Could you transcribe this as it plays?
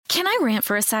Can I rant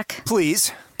for a sec?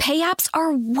 Please. Pay apps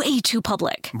are way too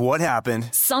public. What happened?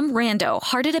 Some rando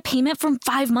hearted a payment from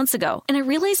 5 months ago, and I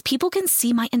realized people can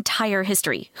see my entire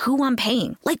history, who I'm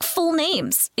paying, like full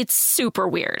names. It's super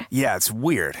weird. Yeah, it's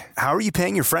weird. How are you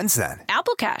paying your friends then?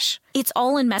 Apple Cash. It's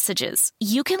all in messages.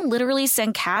 You can literally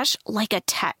send cash like a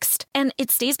text, and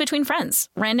it stays between friends.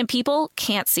 Random people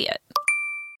can't see it.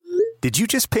 Did you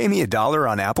just pay me $1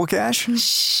 on Apple Cash?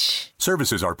 Shh.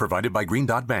 Services are provided by Green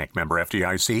Dot Bank. Member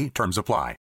FDIC. Terms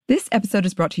apply. This episode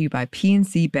is brought to you by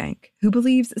PNC Bank, who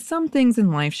believes some things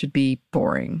in life should be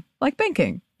boring, like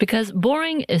banking. Because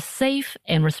boring is safe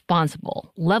and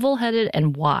responsible, level-headed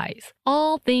and wise.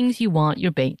 All things you want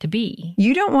your bank to be.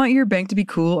 You don't want your bank to be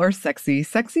cool or sexy.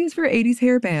 Sexy is for 80s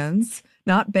hair bands,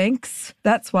 not banks.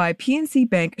 That's why PNC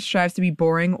Bank strives to be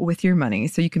boring with your money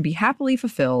so you can be happily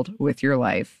fulfilled with your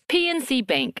life. PNC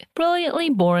Bank,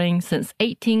 brilliantly boring since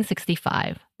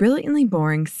 1865. Brilliantly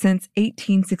Boring Since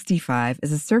 1865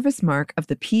 is a service mark of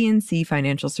the PNC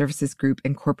Financial Services Group,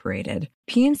 Incorporated.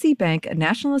 PNC Bank, a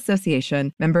National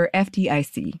Association, member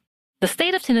FDIC. The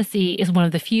state of Tennessee is one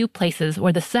of the few places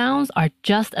where the sounds are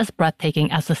just as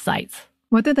breathtaking as the sights.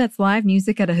 Whether that's live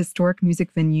music at a historic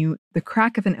music venue, the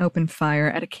crack of an open fire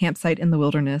at a campsite in the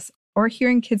wilderness, or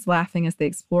hearing kids laughing as they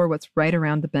explore what's right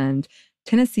around the bend,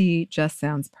 Tennessee just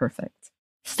sounds perfect.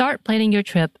 Start planning your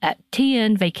trip at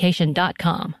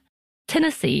tnvacation.com.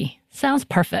 Tennessee sounds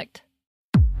perfect.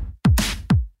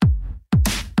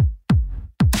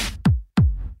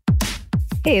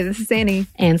 Hey, this is Annie.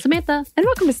 And Samantha. And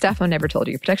welcome to Stuff I Never Told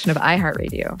You, a production of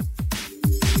iHeartRadio.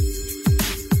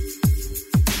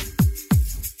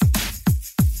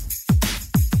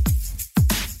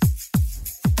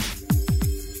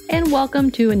 And welcome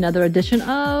to another edition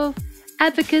of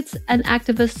Advocates and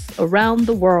Activists Around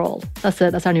the World. That's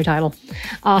it. That's our new title.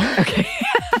 Okay.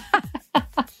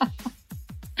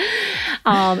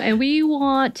 And we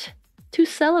want to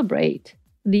celebrate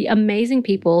the amazing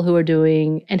people who are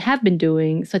doing and have been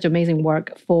doing such amazing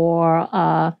work for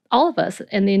all of us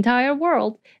in the entire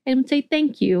world, and say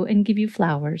thank you and give you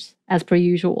flowers as per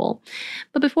usual.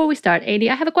 But before we start, Adi,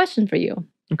 I have a question for you.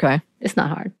 Okay. It's not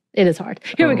hard. It is hard.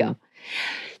 Here we go.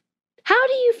 How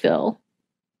do you feel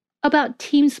about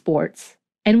team sports,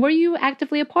 and were you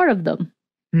actively a part of them?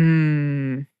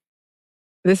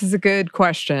 This is a good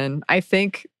question. I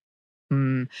think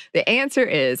the answer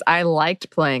is I liked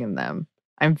playing in them.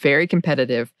 I'm very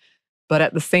competitive, but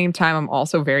at the same time, I'm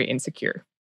also very insecure.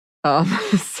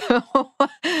 So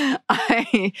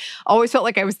I always felt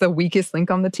like I was the weakest link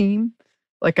on the team,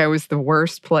 like I was the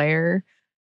worst player.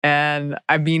 And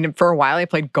I mean, for a while, I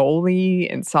played goalie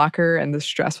in soccer, and the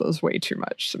stress was way too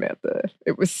much, Samantha.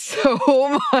 It was so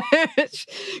much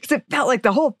because it felt like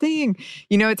the whole thing.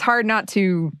 You know, it's hard not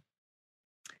to,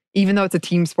 even though it's a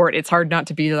team sport, it's hard not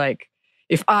to be like,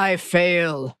 if I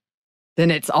fail,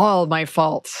 then it's all my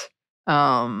fault.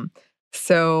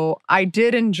 So I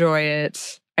did enjoy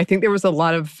it. I think there was a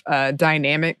lot of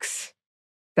dynamics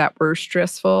that were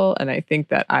stressful, and I think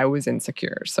that I was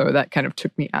insecure. So that kind of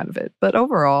took me out of it. But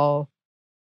overall,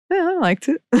 yeah, I liked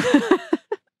it.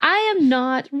 I am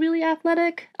not really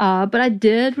athletic, but I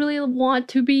did really want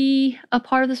to be a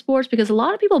part of the sports because a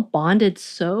lot of people bonded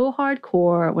so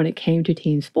hardcore when it came to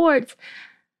team sports.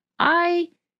 I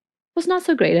was not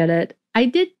so great at it. I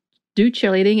did do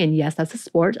cheerleading, and yes, that's a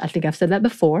sport. I think I've said that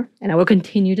before, and I will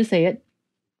continue to say it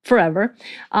forever,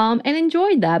 and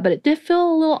enjoyed that, but it did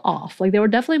feel a little off. Like there were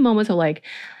definitely moments of like,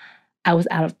 I was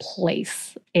out of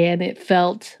place, and it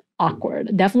felt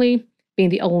awkward. Definitely being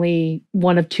the only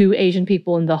one of 2 Asian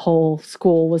people in the whole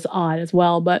school was odd as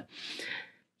well. But,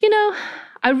 you know,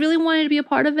 I really wanted to be a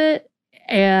part of it.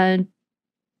 And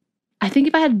I think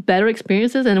if I had better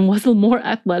experiences and was more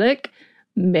athletic,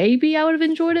 maybe I would have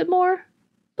enjoyed it more.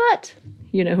 But,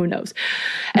 you know, who knows?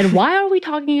 And why are we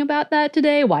talking about that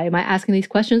today? Why am I asking these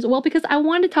questions? Well, because I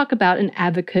wanted to talk about an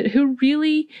advocate who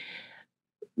really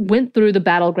went through the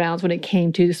battlegrounds when it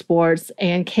came to sports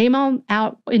and came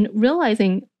out in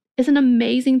realizing it's an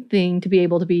amazing thing to be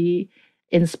able to be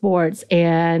in sports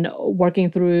and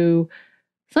working through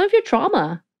some of your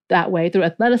trauma that way through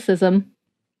athleticism,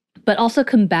 but also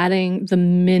combating the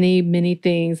many, many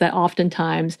things that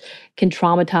oftentimes can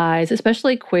traumatize,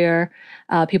 especially queer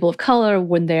people of color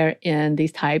when they're in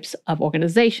these types of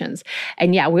organizations.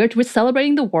 And yeah, we're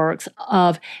celebrating the works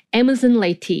of Amazon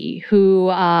Leite, who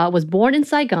was born in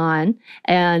Saigon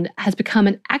and has become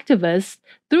an activist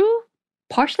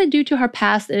partially due to her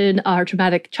past in her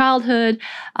traumatic childhood,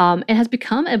 and has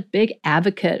become a big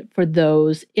advocate for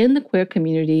those in the queer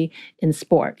community in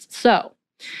sports. So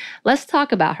let's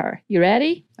talk about her. You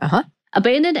ready? Uh-huh.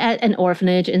 Abandoned at an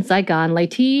orphanage in Saigon,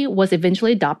 Lei was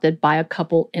eventually adopted by a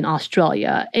couple in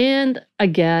Australia. And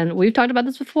again, we've talked about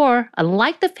this before.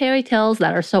 Unlike the fairy tales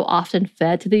that are so often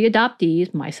fed to the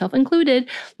adoptees, myself included,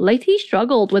 Lei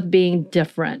struggled with being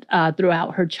different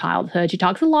throughout her childhood. She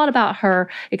talks a lot about her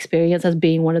experience as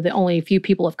being one of the only few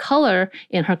people of color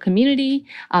in her community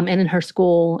and in her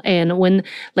school. And when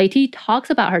Lei talks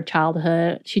about her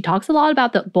childhood, she talks a lot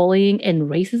about the bullying and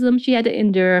racism she had to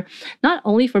endure, not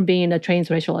only for being a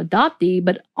transracial adoptee,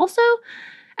 but also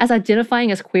as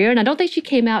identifying as queer. And I don't think she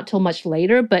came out till much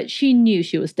later, but she knew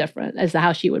she was different, as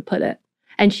how she would put it.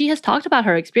 And she has talked about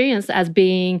her experience as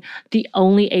being the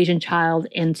only Asian child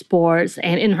in sports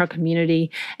and in her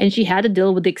community. And she had to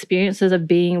deal with the experiences of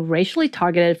being racially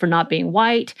targeted for not being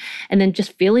white, and then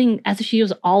just feeling as if she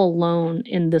was all alone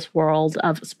in this world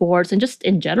of sports and just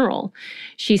in general.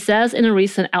 She says in a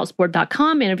recent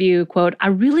Outsport.com interview, quote, "I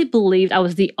really believed I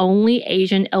was the only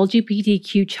Asian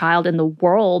LGBTQ child in the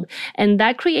world, and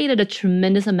that created a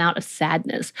tremendous amount of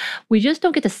sadness. We just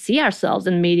don't get to see ourselves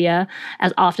in media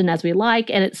as often as we like,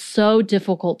 and it's so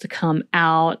difficult to come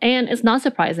out." And it's not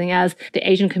surprising, as the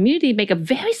Asian community make a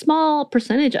very small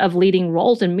percentage of leading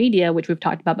roles in media, which we've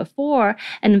talked about before.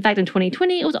 And in fact, in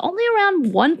 2020, it was only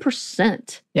around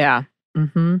 1%. Yeah.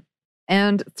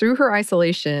 And through her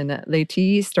isolation,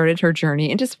 Lei started her journey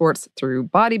into sports through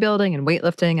bodybuilding and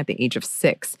weightlifting at the age of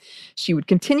 6. She would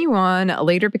continue on,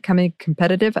 later becoming a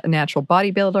competitive natural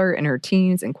bodybuilder in her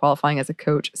teens and qualifying as a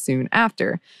coach soon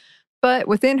after. But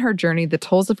within her journey, the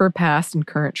tolls of her past and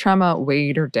current trauma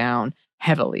weighed her down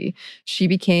heavily. She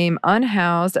became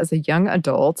unhoused as a young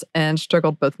adult and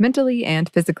struggled both mentally and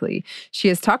physically. She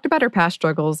has talked about her past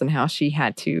struggles and how she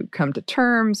had to come to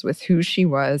terms with who she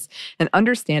was and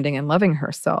understanding and loving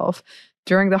herself.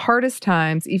 During the hardest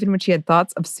times, even when she had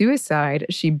thoughts of suicide,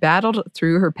 she battled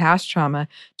through her past trauma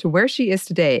to where she is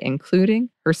today, including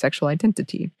her sexual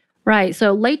identity. Right.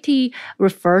 So Lei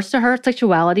refers to her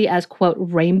sexuality as, quote,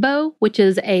 rainbow, which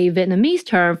is a Vietnamese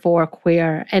term for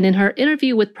queer. And in her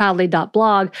interview with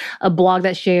Proudly.blog, a blog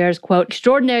that shares, quote,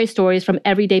 extraordinary stories from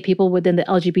everyday people within the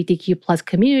LGBTQ plus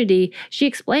community, she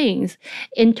explains,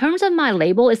 "In terms of my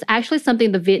label, it's actually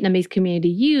something the Vietnamese community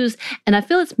use, and I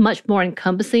feel it's much more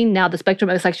encompassing now the spectrum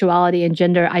of sexuality and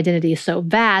gender identity is so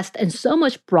vast and so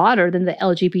much broader than the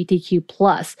LGBTQ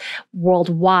plus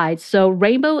worldwide. So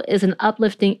rainbow is an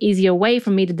uplifting, easier way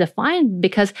for me to define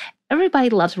because everybody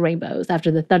loves rainbows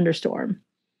after the thunderstorm."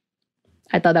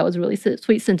 I thought that was a really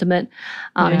sweet sentiment.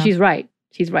 And she's right.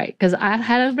 She's right. Because I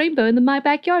had a rainbow in my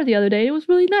backyard the other day. It was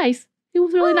really nice. It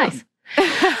was really nice.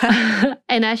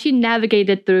 And as she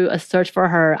navigated through a search for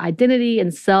her identity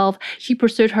and self, she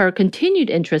pursued her continued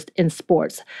interest in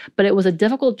sports. But it was a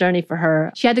difficult journey for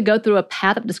her. She had to go through a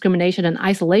path of discrimination and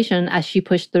isolation as she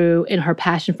pushed through in her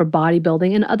passion for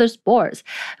bodybuilding and other sports.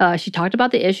 She talked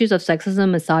about the issues of sexism,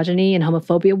 misogyny, and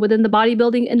homophobia within the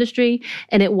bodybuilding industry.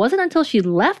 And it wasn't until she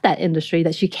left that industry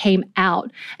that she came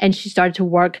out and she started to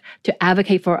work to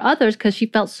advocate for others because she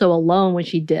felt so alone when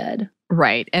she did.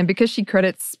 Right. And because she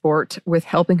credits sport with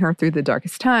helping her through the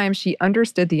darkest times, she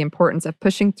understood the importance of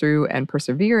pushing through and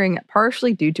persevering,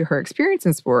 partially due to her experience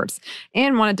in sports,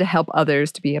 and wanted to help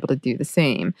others to be able to do the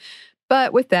same.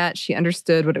 But with that, she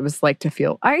understood what it was like to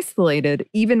feel isolated,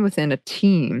 even within a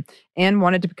team, and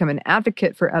wanted to become an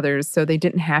advocate for others so they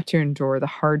didn't have to endure the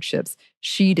hardships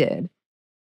she did.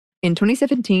 In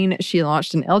 2017, she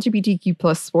launched an LGBTQ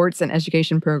plus sports and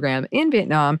education program in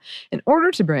Vietnam in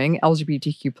order to bring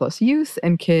LGBTQ plus youth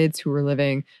and kids who were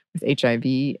living with HIV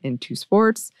into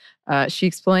sports. She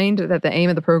explained that the aim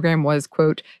of the program was,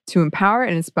 quote, to empower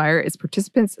and inspire its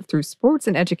participants through sports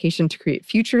and education to create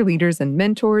future leaders and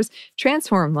mentors,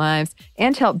 transform lives,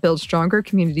 and help build stronger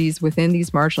communities within these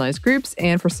marginalized groups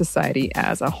and for society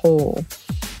as a whole.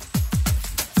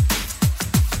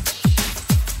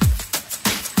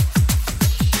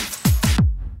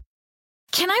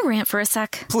 Can I rant for a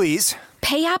sec? Please.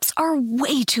 Pay apps are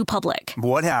way too public.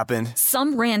 What happened?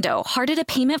 Some rando hearted a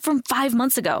payment from 5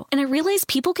 months ago, and I realized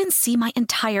people can see my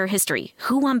entire history,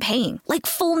 who I'm paying, like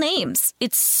full names.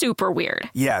 It's super weird.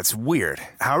 Yeah, it's weird.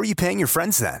 How are you paying your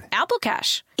friends then? Apple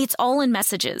Cash. It's all in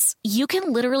messages. You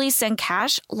can literally send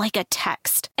cash like a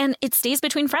text, and it stays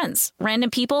between friends.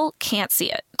 Random people can't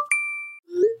see it.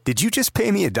 Did you just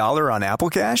pay me $1 on Apple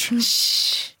Cash?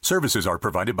 Shh. Services are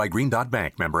provided by Green Dot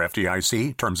Bank, member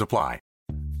FDIC. Terms apply.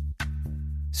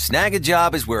 Snag a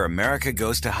Job is where America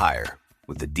goes to hire,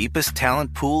 with the deepest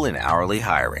talent pool in hourly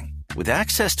hiring. With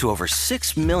access to over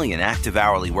 6 million active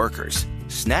hourly workers,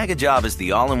 Snag a Job is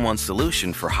the all-in-one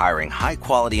solution for hiring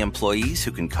high-quality employees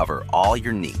who can cover all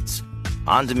your needs.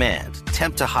 On demand,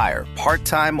 temp to hire,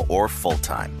 part-time or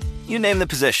full-time. You name the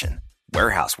position.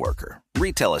 Warehouse worker,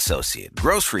 retail associate,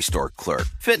 grocery store clerk,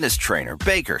 fitness trainer,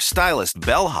 baker, stylist,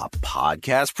 bellhop,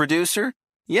 podcast producer?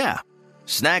 Yeah,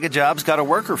 Snag a Job's got a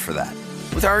worker for that.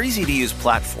 With our easy-to-use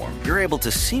platform, you're able to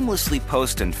seamlessly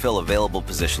post and fill available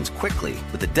positions quickly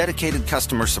with a dedicated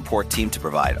customer support team to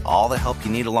provide all the help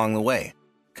you need along the way.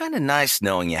 Kind of nice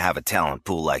knowing you have a talent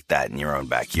pool like that in your own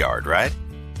backyard, right?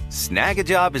 Snag a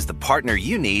Job is the partner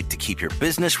you need to keep your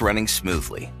business running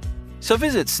smoothly. So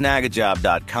visit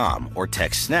snagajob.com or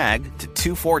text snag to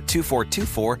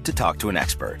 242424 to talk to an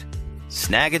expert.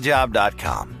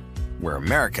 Snagajob.com, where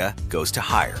America goes to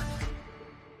hire.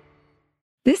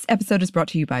 This episode is brought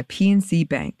to you by PNC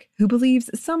Bank, who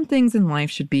believes some things in life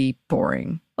should be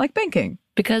boring, like banking.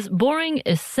 Because boring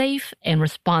is safe and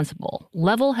responsible,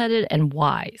 level-headed and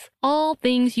wise. All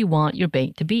things you want your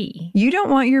bank to be. You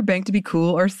don't want your bank to be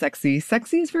cool or sexy.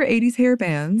 Sexy is for 80s hair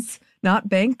bands, not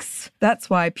banks. That's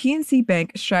why PNC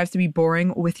Bank strives to be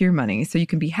boring with your money so you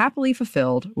can be happily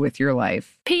fulfilled with your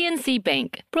life. PNC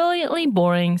Bank, brilliantly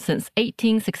boring since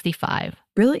 1865.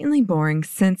 Brilliantly Boring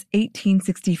Since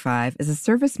 1865 is a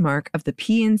service mark of the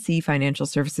PNC Financial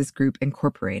Services Group,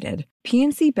 Incorporated.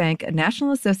 PNC Bank, a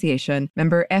National Association,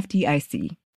 member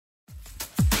FDIC.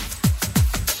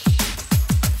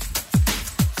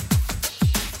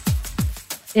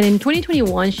 And in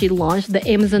 2021, she launched the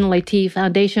Amazon Lateef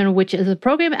Foundation, which is a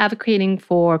program advocating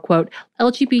for, quote,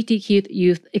 LGBTQ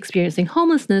youth experiencing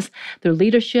homelessness through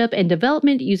leadership and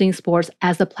development using sports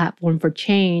as a platform for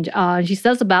change. She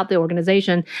says about the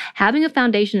organization, having a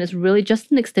foundation is really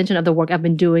just an extension of the work I've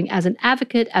been doing as an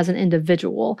advocate, as an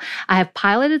individual. I have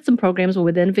piloted some programs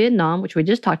within Vietnam, which we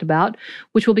just talked about,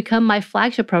 which will become my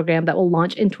flagship program that will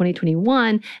launch in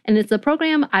 2021. And it's a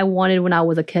program I wanted when I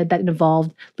was a kid that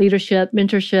involved leadership,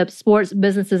 mentorship, sports,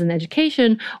 businesses, and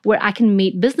education, where I can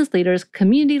meet business leaders,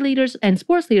 community leaders, and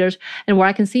sports leaders, and where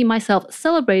I can see myself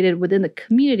celebrated within the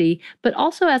community, but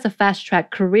also as a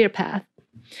fast-track career path.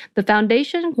 The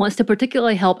foundation wants to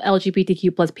particularly help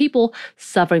LGBTQ plus people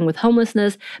suffering with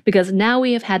homelessness because now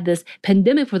we have had this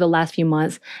pandemic for the last few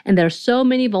months, and there are so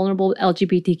many vulnerable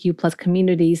LGBTQ plus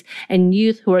communities and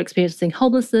youth who are experiencing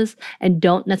homelessness and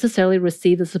don't necessarily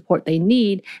receive the support they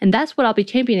need. And that's what I'll be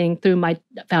championing through my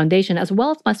foundation as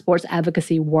well as my sports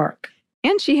advocacy work.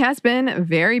 And she has been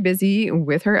very busy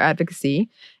with her advocacy.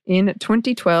 In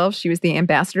 2012, she was the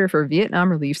ambassador for Vietnam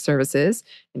Relief Services.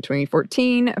 In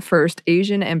 2014, first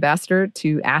Asian ambassador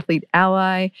to Athlete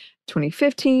Ally.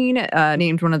 2015,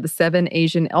 named one of the 7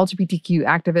 Asian LGBTQ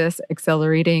activists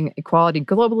accelerating equality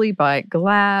globally by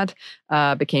GLAAD.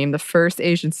 Became the first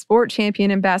Asian sport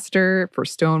champion ambassador for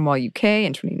Stonewall UK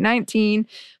in 2019.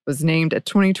 Was named a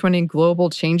 2020 Global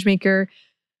Changemaker.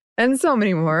 And so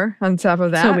many more on top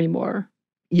of that. So many more.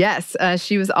 Yes,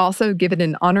 she was also given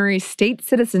an honorary state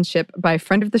citizenship by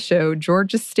friend of the show,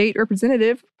 Georgia State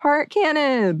Representative Park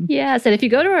Cannon. Yes, and if you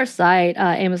go to our site,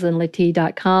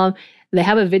 AmazonLateef.com, they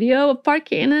have a video of Park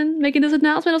Cannon making this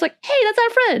announcement. I was like, hey, that's our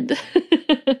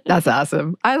friend. That's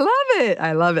awesome. I love it.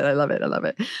 I love it. I love it. I love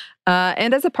it.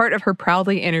 And as a part of her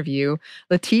Proudly interview,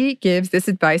 Lateef gives this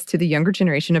advice to the younger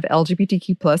generation of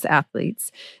LGBTQ plus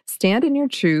athletes. Stand in your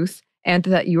truth and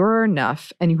that you are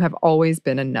enough and you have always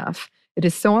been enough. It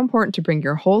is so important to bring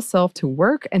your whole self to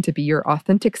work and to be your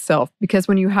authentic self, because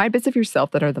when you hide bits of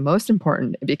yourself that are the most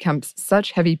important, it becomes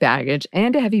such heavy baggage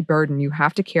and a heavy burden you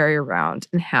have to carry around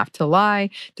and have to lie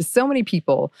to so many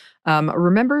people.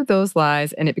 Remember those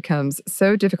lies, and it becomes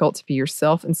so difficult to be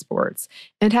yourself in sports.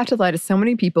 And have to lie to so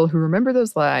many people who remember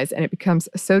those lies, and it becomes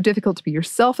so difficult to be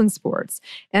yourself in sports.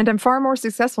 And I'm far more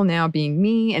successful now being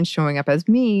me and showing up as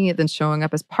me than showing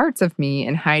up as parts of me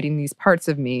and hiding these parts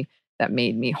of me that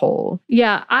made me whole.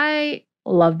 Yeah, I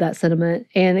love that sentiment.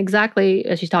 And exactly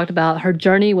as she's talked about, her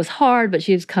journey was hard, but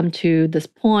she's come to this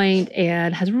point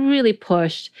and has really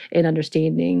pushed in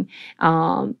understanding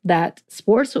that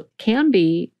sports can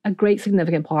be a great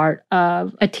significant part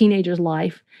of a teenager's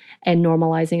life and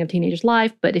normalizing of teenager's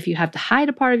life. But if you have to hide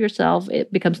a part of yourself,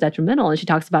 it becomes detrimental. And she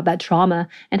talks about that trauma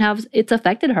and how it's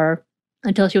affected her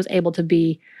until she was able to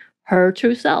be her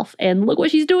true self. And look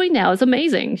what she's doing now. It's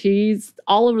amazing. She's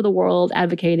all over the world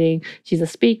advocating. She's a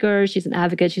speaker. She's an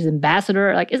advocate. She's an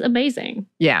ambassador. Like, it's amazing.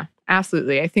 Yeah,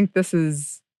 absolutely. I think this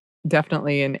is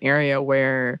definitely an area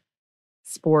where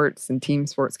sports and team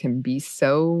sports can be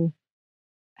so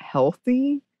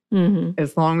healthy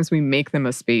as long as we make them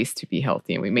a space to be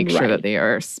healthy and we make sure that they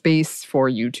are a space for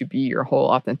you to be your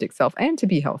whole authentic self and to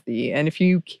be healthy. And if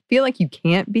you feel like you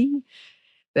can't be,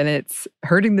 then it's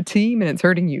hurting the team and it's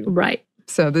hurting you. Right.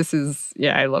 So this is,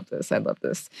 I love this. I love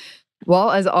this.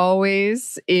 Well, as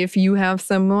always, if you have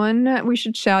someone we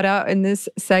should shout out in this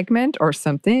segment or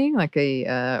something, like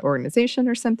a organization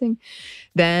or something,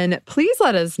 then please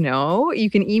let us know. You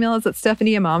can email us at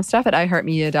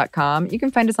stephanie@momstuff@iheartmedia.com. You can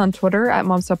find us on Twitter at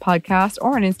momstuffpodcast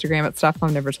or on Instagram at Stuff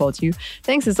Mom Never Told You.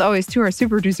 Thanks as always to our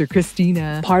super producer,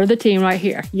 Christina. Part of the team right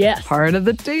here. Yes. Part of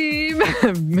the team.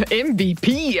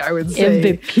 MVP, I would say.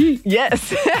 MVP.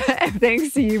 Yes.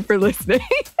 Thanks to you for listening.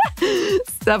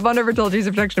 Stuff Mom Never Told You is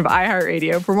a production of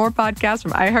iHeartRadio. For more podcasts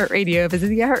from iHeartRadio, visit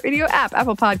the iHeartRadio app,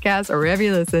 Apple Podcasts, or wherever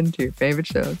you listen to your favorite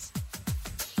shows.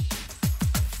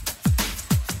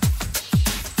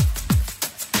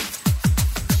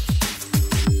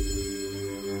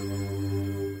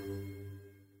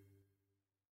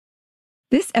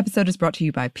 This episode is brought to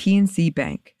you by PNC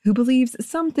Bank, who believes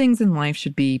some things in life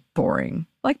should be boring,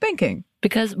 like banking.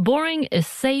 Because boring is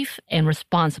safe and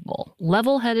responsible,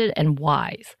 level-headed and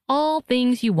wise. All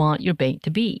things you want your bank to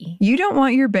be. You don't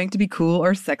want your bank to be cool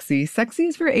or sexy. Sexy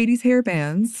is for 80s hair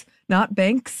bands, not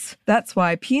banks. That's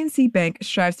why PNC Bank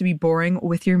strives to be boring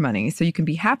with your money so you can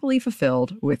be happily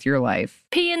fulfilled with your life.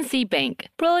 PNC Bank,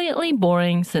 brilliantly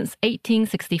boring since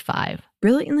 1865.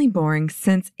 Brilliantly Boring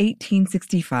Since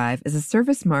 1865 is a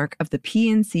service mark of the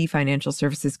PNC Financial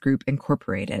Services Group,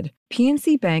 Incorporated.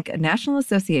 PNC Bank, a National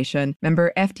Association,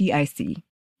 member FDIC.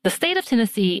 The state of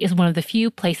Tennessee is one of the few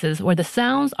places where the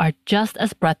sounds are just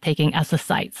as breathtaking as the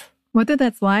sights. Whether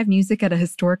that's live music at a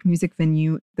historic music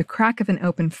venue, the crack of an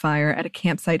open fire at a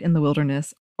campsite in the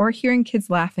wilderness, or hearing kids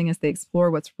laughing as they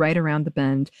explore what's right around the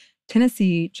bend,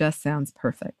 Tennessee just sounds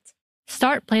perfect.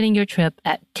 Start planning your trip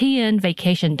at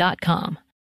tnvacation.com.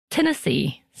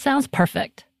 Tennessee sounds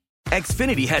perfect.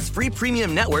 Xfinity has free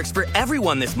premium networks for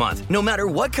everyone this month, no matter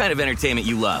what kind of entertainment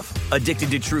you love.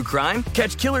 Addicted to true crime?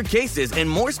 Catch killer cases and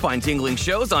more spine-tingling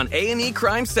shows on A&E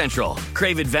Crime Central.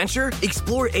 Crave adventure?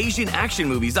 Explore Asian action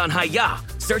movies on Hayya.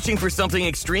 Searching for something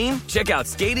extreme? Check out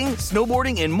skating,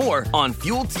 snowboarding, and more on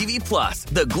Fuel TV Plus,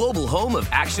 the global home of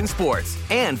action sports.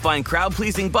 And find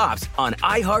crowd-pleasing bops on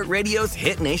iHeartRadio's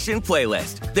Hit Nation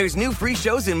playlist. There's new free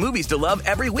shows and movies to love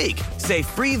every week. Say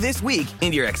free this week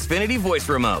in your Xfinity voice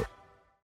remote.